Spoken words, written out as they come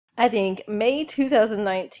I think May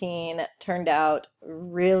 2019 turned out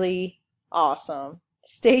really awesome.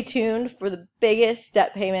 Stay tuned for the biggest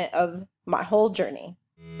debt payment of my whole journey.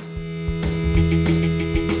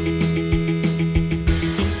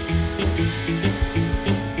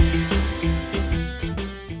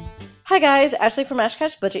 Hi guys, Ashley from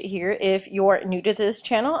ashcashbudget here. If you're new to this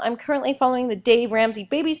channel, I'm currently following the Dave Ramsey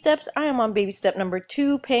baby steps. I am on baby step number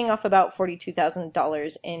 2, paying off about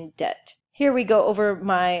 $42,000 in debt. Here we go over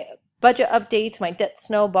my budget updates, my debt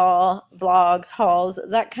snowball, vlogs, hauls,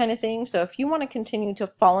 that kind of thing. So if you want to continue to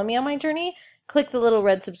follow me on my journey, click the little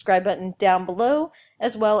red subscribe button down below,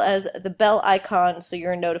 as well as the bell icon so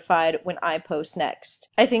you're notified when I post next.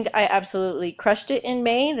 I think I absolutely crushed it in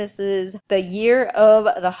May. This is the year of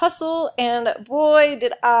the hustle, and boy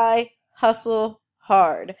did I hustle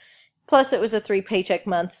hard. Plus it was a 3 paycheck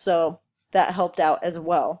month, so that helped out as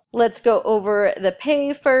well. Let's go over the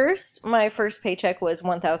pay first. My first paycheck was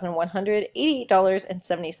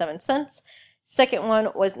 $1,188.77. Second one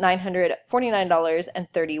was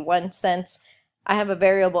 $949.31. I have a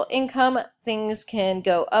variable income. Things can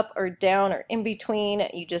go up or down or in between.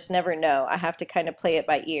 You just never know. I have to kind of play it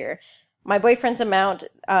by ear. My boyfriend's amount,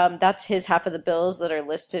 that's his half of the bills that are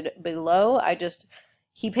listed below.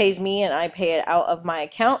 He pays me and I pay it out of my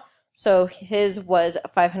account. So his was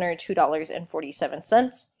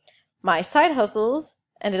 $502.47. My side hustles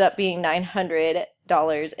ended up being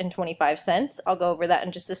 $900.25. I'll go over that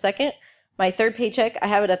in just a second. My third paycheck, I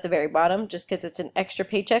have it at the very bottom just because it's an extra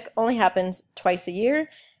paycheck, only happens twice a year,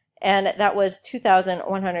 and that was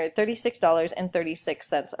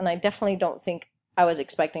 $2,136.36, and I definitely don't think I was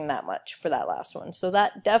expecting that much for that last one, so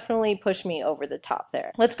that definitely pushed me over the top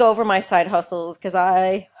there. Let's go over my side hustles because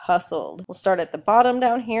I hustled. We'll start at the bottom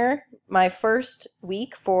down here. My first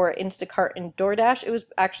week for Instacart and DoorDash, it was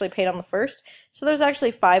actually paid on the 1st, so there's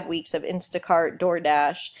actually 5 weeks of Instacart,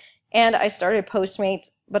 DoorDash, and I started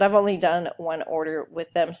Postmates, but I've only done one order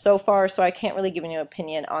with them so far, so I can't really give you an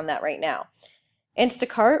opinion on that right now.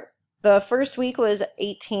 Instacart, the first week was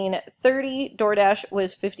 $18.30, DoorDash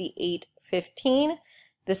was $58.15.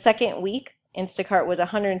 The second week, Instacart was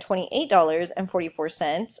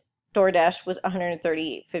 $128.44, DoorDash was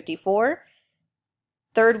 $138.54.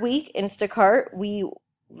 Third week, Instacart, we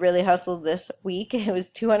really hustled this week. It was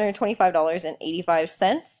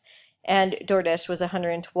 $225.85. And DoorDash was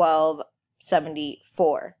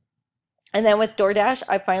 $112.74. And then with DoorDash,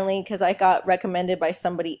 I finally, because I got recommended by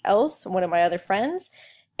somebody else, one of my other friends,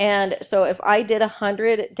 and so if I did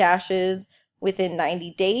 100 dashes within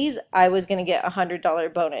 90 days, I was going to get a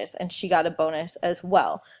 $100 bonus, and she got a bonus as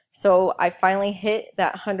well. So I finally hit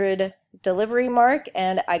that 100 delivery mark,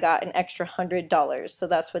 and I got an extra $100. So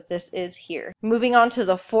that's what this is here. Moving on to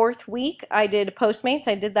the fourth week, I did Postmates.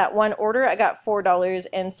 I did that one order. I got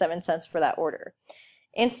 $4.07 for that order.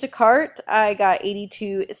 Instacart, I got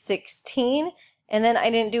 $82.16, and then I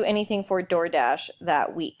didn't do anything for DoorDash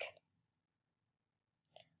that week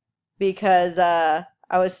because I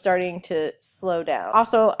was starting to slow down.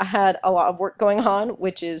 Also, I had a lot of work going on,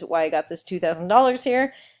 which is why I got this $2,000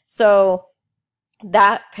 here. So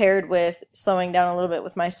that paired with slowing down a little bit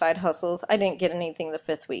with my side hustles, I didn't get anything the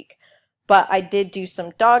 5th week. But I did do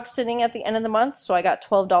some dog sitting at the end of the month, so I got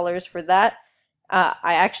 $12 for that. I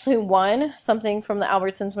actually won something from the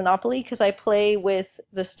Albertsons Monopoly because I play with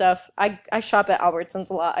the stuff. I shop at Albertsons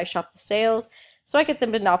a lot. I shop the sales, so I get the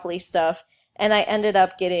Monopoly stuff. And I ended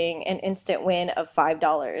up getting an instant win of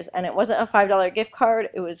 $5. And it wasn't a $5 gift card,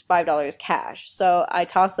 it was $5 cash. So I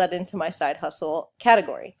tossed that into my side hustle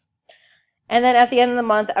category. And then at the end of the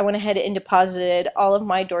month, I went ahead and deposited all of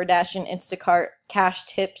my DoorDash and Instacart cash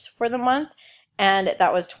tips for the month. And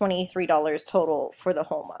that was $23 total for the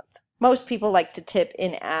whole month. Most people like to tip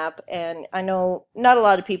in-app, and I know not a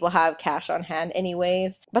lot of people have cash on hand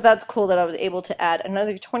anyways. But that's cool that I was able to add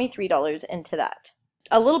another $23 into that.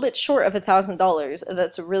 A little bit short of $1,000.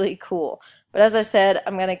 That's really cool. But as I said,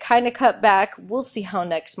 I'm going to kind of cut back. We'll see how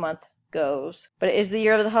next month goes. But it is the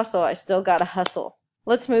year of the hustle. I still got to hustle.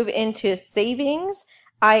 Let's move into savings.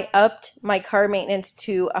 I upped my car maintenance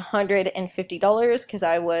to $150 because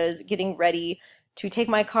I was getting ready to take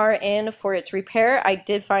my car in for its repair. I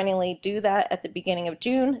did finally do that at the beginning of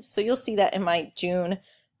June. So you'll see that in my June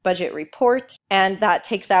budget report, and that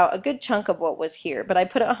takes out a good chunk of what was here, but I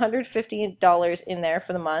put $150 in there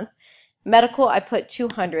for the month. Medical, I put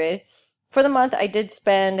 $200. For the month, I did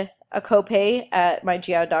spend a copay at my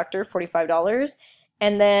GI doctor, $45,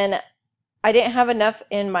 and then I didn't have enough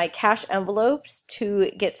in my cash envelopes to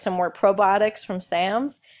get some more probiotics from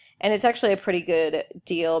Sam's, and it's actually a pretty good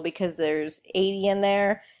deal because there's 80 in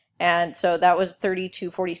there, and so that was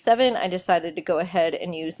 $32.47. I decided to go ahead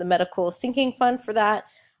and use the medical sinking fund for that.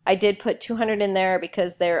 I did put 200 in there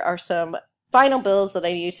because there are some final bills that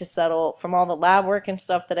I need to settle from all the lab work and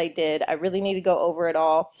stuff that I did. I really need to go over it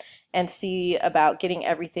all and see about getting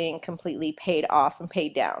everything completely paid off and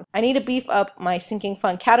paid down. I need to beef up my sinking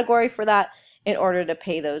fund category for that in order to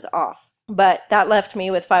pay those off. But that left me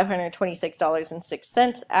with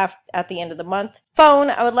 $526.06 at the end of the month. Phone,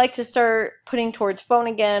 I would like to start putting towards phone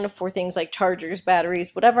again for things like chargers,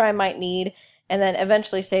 batteries, whatever I might need, and then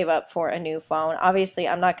eventually save up for a new phone. Obviously,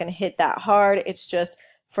 I'm not going to hit that hard. It's just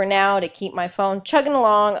for now to keep my phone chugging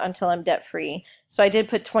along until I'm debt free. So I did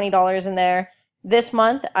put $20 in there. This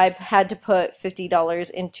month, I've had to put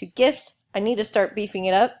 $50 into gifts. I need to start beefing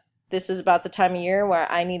it up. This is about the time of year where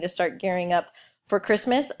I need to start gearing up for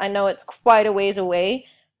Christmas. I know it's quite a ways away,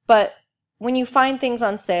 but when you find things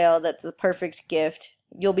on sale that's the perfect gift,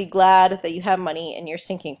 you'll be glad that you have money in your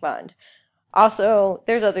sinking fund. Also,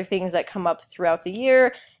 there's other things that come up throughout the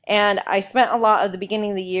year, and I spent a lot of the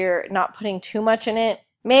beginning of the year not putting too much in it.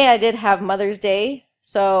 May, I did have Mother's Day,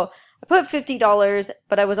 so I put $50,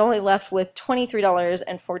 but I was only left with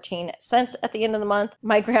 $23.14 at the end of the month.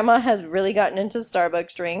 My grandma has really gotten into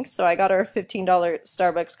Starbucks drinks, so I got her a $15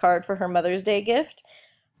 Starbucks card for her Mother's Day gift.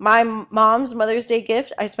 My mom's Mother's Day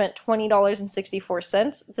gift, I spent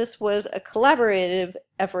 $20.64. This was a collaborative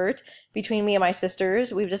effort between me and my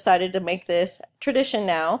sisters. We've decided to make this tradition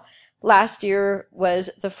now. Last year was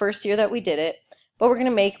the first year that we did it. But we're going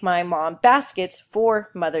to make my mom baskets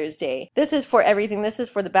for Mother's Day. This is for everything. This is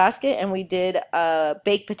for the basket, and we did a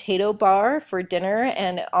baked potato bar for dinner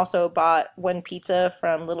and also bought one pizza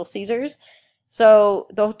from Little Caesars. So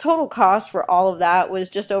the total cost for all of that was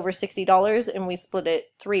just over $60, and we split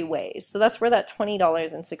it 3 ways. So that's where that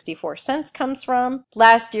 $20.64 comes from.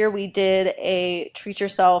 Last year we did a treat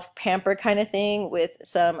yourself pamper kind of thing with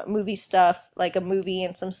some movie stuff, like a movie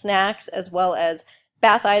and some snacks, as well as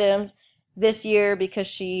bath items. This year, because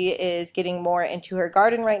she is getting more into her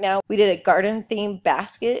garden right now, we did a garden themed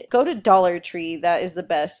basket. Go to Dollar Tree, that is the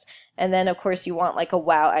best. And then of course you want like a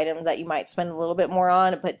wow item that you might spend a little bit more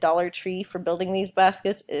on, but Dollar Tree for building these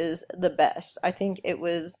baskets is the best. I think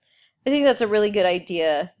that's a really good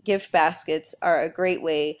idea. Gift baskets are a great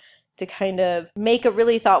way to kind of make a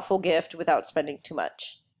really thoughtful gift without spending too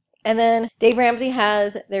much. And then Dave Ramsey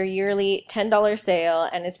has their yearly $10 sale,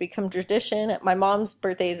 and it's become tradition. My mom's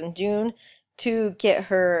birthday is in June, to get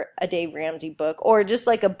her a Dave Ramsey book, or just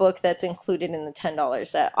like a book that's included in the $10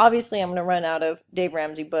 set. Obviously, I'm going to run out of Dave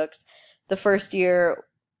Ramsey books. The first year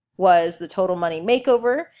was the Total Money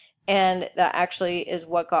Makeover, and that actually is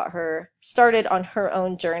what got her started on her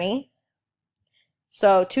own journey.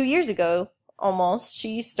 So 2 years ago, almost,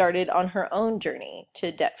 she started on her own journey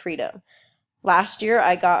to debt freedom. Last year,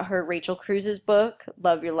 I got her Rachel Cruz's book,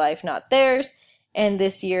 Love Your Life, Not Theirs. And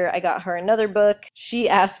this year, I got her another book. She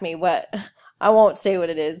asked me I won't say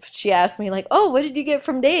what it is, but she asked me like, oh, what did you get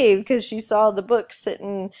from Dave? Because she saw the book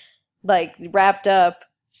sitting like wrapped up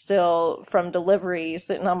still from delivery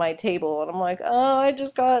sitting on my table. And I'm like, oh, I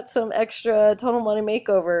just got some extra Total Money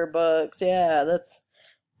Makeover books. Yeah,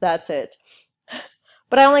 that's it.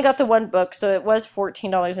 But I only got the one book, so it was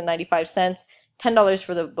 $14.95. $10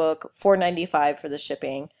 for the book, $4.95 for the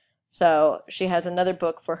shipping. So she has another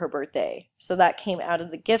book for her birthday. So that came out of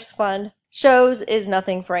the gifts fund. Shows is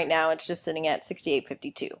nothing for right now. It's just sitting at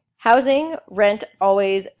 $68.52. Housing, rent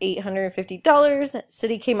always $850.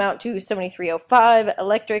 City came out to $73.05.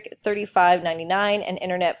 Electric $35.99 and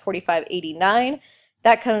internet $45.89.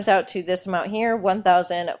 That comes out to this amount here,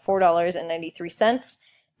 $1,004.93.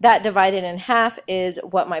 That divided in half is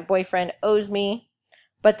what my boyfriend owes me.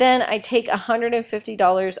 But then I take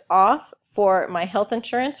 $150 off for my health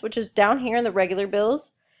insurance, which is down here in the regular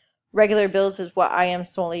bills. Regular bills is what I am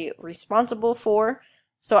solely responsible for.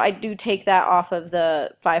 So I do take that off of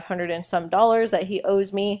the $500 and some that he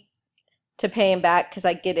owes me to pay him back because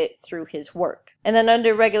I get it through his work. And then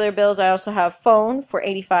under regular bills, I also have phone for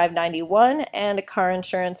 $85.91 and car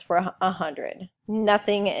insurance for $100.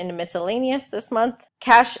 Nothing in miscellaneous this month.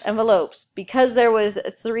 Cash envelopes. Because there was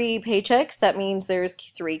 3 paychecks, that means there's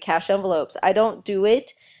 3 cash envelopes. I don't do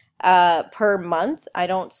it per month. I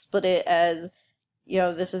don't split it as,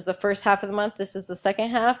 this is the first half of the month, this is the second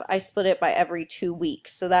half. I split it by every 2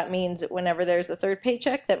 weeks. So that means whenever there's a 3rd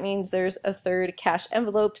paycheck, that means there's a 3rd cash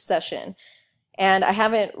envelope session. And I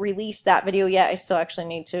haven't released that video yet. I still actually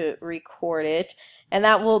need to record it. And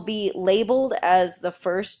that will be labeled as the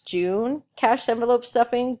 1st June cash envelope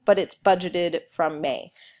stuffing, but it's budgeted from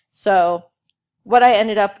May. So what I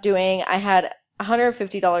ended up doing, I had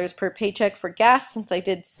 $150 per paycheck for gas since I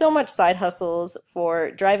did so much side hustles for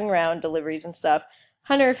driving around, deliveries and stuff.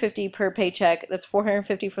 $150 per paycheck, that's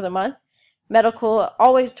 $450 for the month. Medical,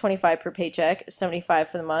 always 25 per paycheck, 75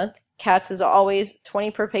 for the month. Cats is always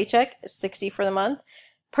 20 per paycheck, 60 for the month.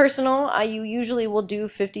 Personal, I usually will do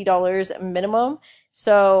 $50 minimum.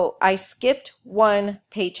 So I skipped one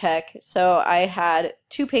paycheck. So I had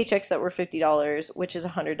two paychecks that were $50, which is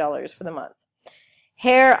 $100 for the month.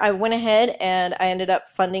 Hair, I went ahead and I ended up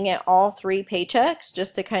funding it all 3 paychecks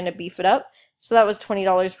just to kind of beef it up. So that was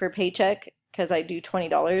 $20 per paycheck because I do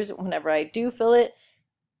 $20 whenever I do fill it.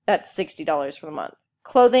 That's $60 for the month.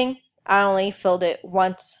 Clothing, I only filled it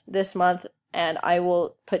once this month and I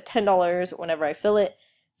will put $10 whenever I fill it.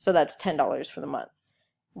 So that's $10 for the month.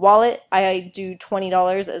 Wallet, I do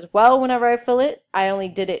 $20 as well whenever I fill it. I only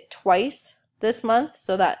did it twice this month,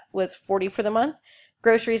 so that was $40 for the month.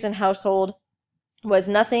 Groceries and household was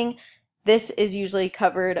nothing. This is usually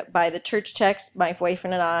covered by the church checks. My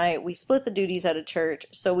boyfriend and I, we split the duties at a church,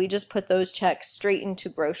 so we just put those checks straight into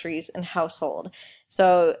groceries and household.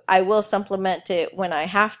 So I will supplement it when I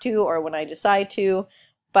have to or when I decide to,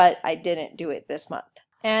 but I didn't do it this month.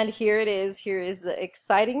 And here it is. Here is the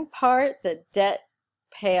exciting part, the debt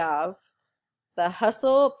payoff. The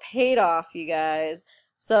hustle paid off, you guys.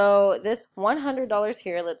 So this $100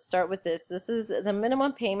 here, let's start with this. This is the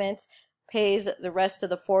minimum payment, pays the rest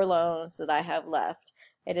of the 4 loans that I have left.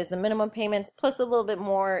 It is the minimum payments plus a little bit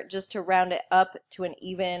more just to round it up to an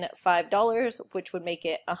even $5, which would make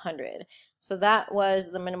it $100. So that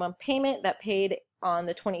was the minimum payment that paid on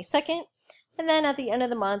the 22nd. And then at the end of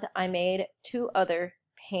the month, I made 2 other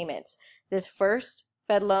payments. This first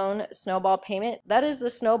Fed loan snowball payment, that is the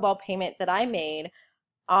snowball payment that I made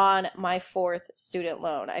on my 4th student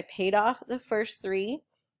loan. I paid off the first 3.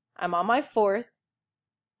 I'm on my 4th,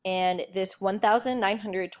 and this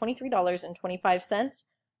 $1,923.25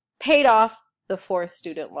 paid off the 4th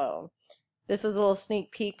student loan. This is a little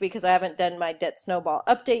sneak peek because I haven't done my debt snowball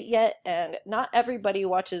update yet, and not everybody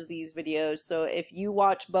watches these videos, so if you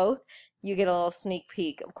watch both, you get a little sneak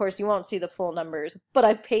peek. Of course, you won't see the full numbers, but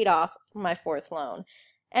I've paid off my 4th loan.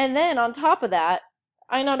 And then on top of that,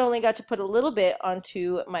 I not only got to put a little bit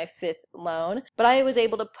onto my 5th loan, but I was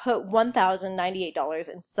able to put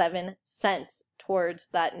 $1,098.07 towards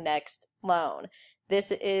that next loan.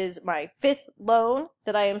 This is my 5th loan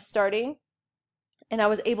that I am starting, and I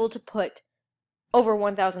was able to put over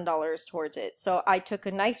 $1,000 towards it. So I took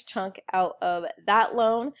a nice chunk out of that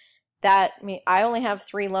loan. I only have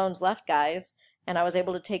 3 loans left, guys, and I was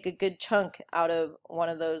able to take a good chunk out of one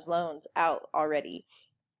of those loans out already.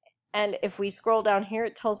 And if we scroll down here,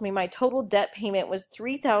 it tells me my total debt payment was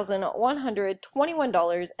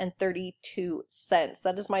 $3,121.32.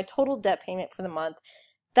 That is my total debt payment for the month.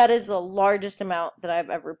 That is the largest amount that I've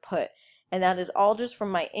ever put. And that is all just from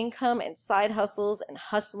my income and side hustles and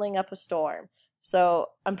hustling up a storm. So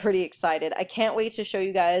I'm pretty excited. I can't wait to show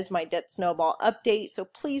you guys my debt snowball update, so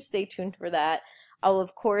please stay tuned for that. I'll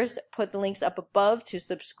of course put the links up above to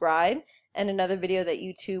subscribe and another video that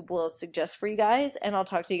YouTube will suggest for you guys, and I'll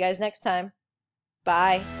talk to you guys next time.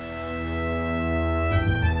 Bye.